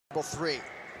3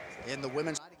 in the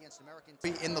women's against American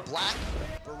in the black,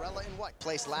 Borella in white.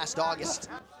 Placed last August.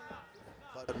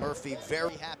 But Murphy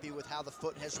very happy with how the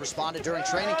foot has responded during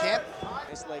training camp.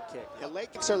 Nice leg kick. The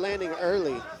leg kicks are landing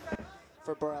early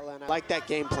for Borella, and I like that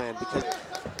game plan because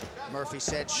Murphy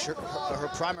said her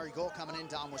primary goal coming in,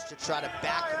 Dom, was to try to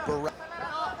back Borella.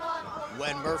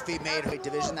 When Murphy made her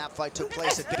division, that fight took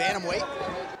place at bantamweight.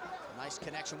 Nice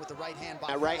connection with the right hand.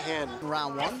 By right hand.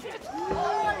 Round 1.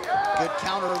 Good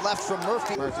counter left from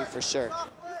Murphy. Murphy for sure.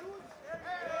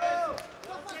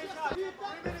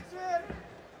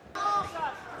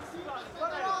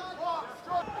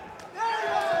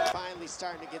 Finally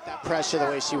starting to get that pressure the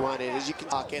way she wanted. As you can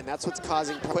talk in, that's what's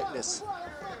causing quickness.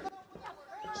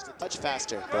 Just a touch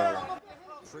faster.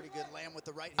 Pretty good land with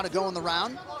the right hand to go in the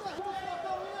round.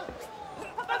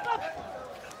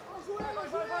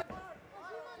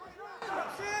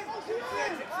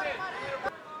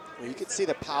 Well, you can see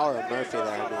the power of Murphy there.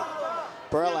 I mean,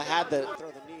 Borella had to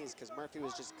throw the knees because Murphy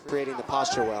was just creating the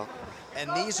posture well. And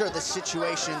these are the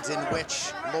situations in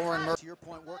which Lauren Murphy, to your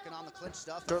point, working on the clinch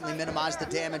stuff, certainly minimized the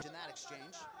damage in that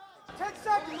exchange. 10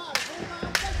 seconds.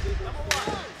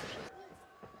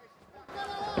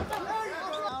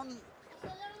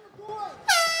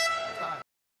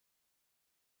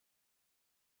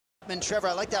 And Trevor,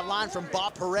 I like that line from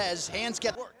Bob Perez. Hands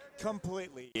get work.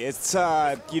 Completely. It's,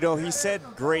 you know, he said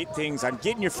great things on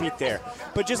getting your feet there.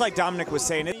 But just like Dominic was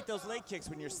saying, eat those leg kicks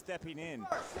when you're stepping in.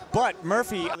 But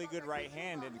Murphy, really good right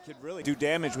hand and could really do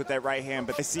damage with that right hand.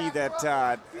 But I see that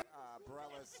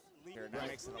Borella's leader, and that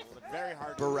makes it very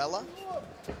hard. Borella.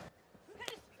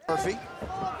 Murphy.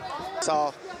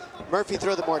 So Murphy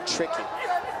throw the more tricky.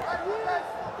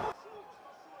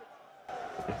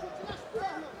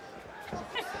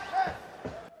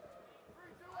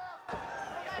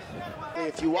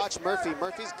 If you watch Murphy,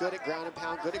 Murphy's good at ground and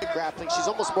pound, good at grappling. She's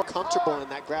almost more comfortable in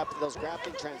that those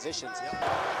grappling transitions.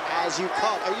 As you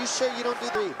call, are you sure you don't do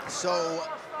 3? So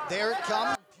there it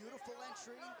comes. Beautiful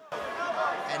entry.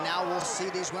 And now we'll see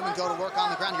these women go to work on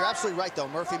the ground. You're absolutely right, though.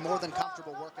 Murphy more than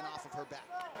comfortable working off of her back.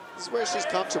 This is where she's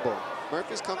comfortable.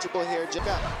 Murphy's comfortable here. Check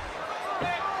out.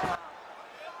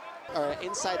 All right,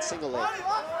 inside single leg.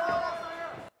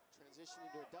 Transition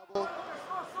into a double.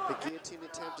 The guillotine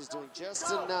attempt is doing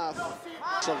just enough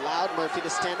to allow Murphy to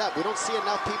stand up. We don't see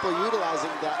enough people utilizing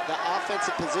the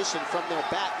offensive position from their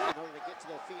back in order to get to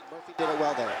their feet. Murphy did it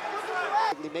well there.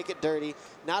 Make it dirty,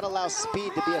 not allow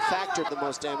speed to be a factor of the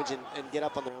most damage, and get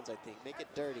up on the rounds, I think. Make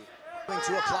it dirty. Going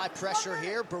to apply pressure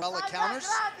here. Borella counters.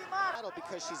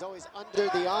 Because she's always under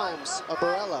the arms of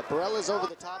Borella. Borella's over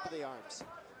the top of the arms.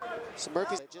 So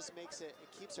Murphy just makes it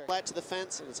keeps her flat to the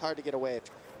fence, and it's hard to get away.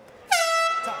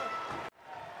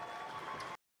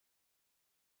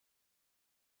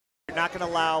 You're not going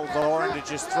to allow Lauren to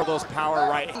just throw those power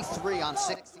right. 3 on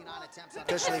 69 attempts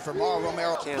officially for Mara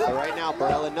Romero. But right now,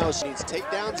 Borella knows she needs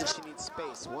takedowns and she needs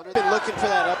space. Been looking for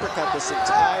that uppercut this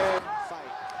entire fight.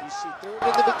 She threw it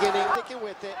in the beginning, sticking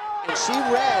with it, and she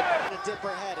read to dip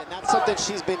her head, and that's something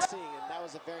she's been seeing, and that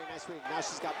was a very nice read. Now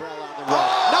she's got Borella on the run.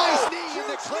 Nice knee in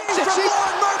the clinch from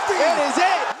Lauren Murphy. It is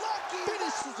it.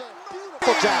 Finishes it.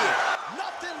 Beautiful job.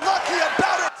 Nothing lucky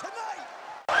about it tonight.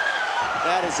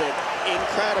 That is an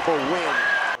incredible win.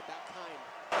 With that kind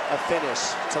of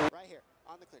finish. Right here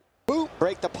on the clinch. Boop.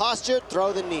 Break the posture,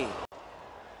 throw the knee.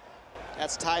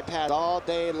 That's Thai pad all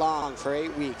day long for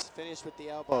 8 weeks. Finish with the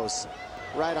elbows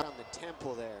right on the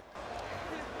temple there.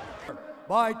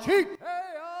 By TKO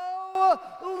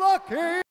Lucky.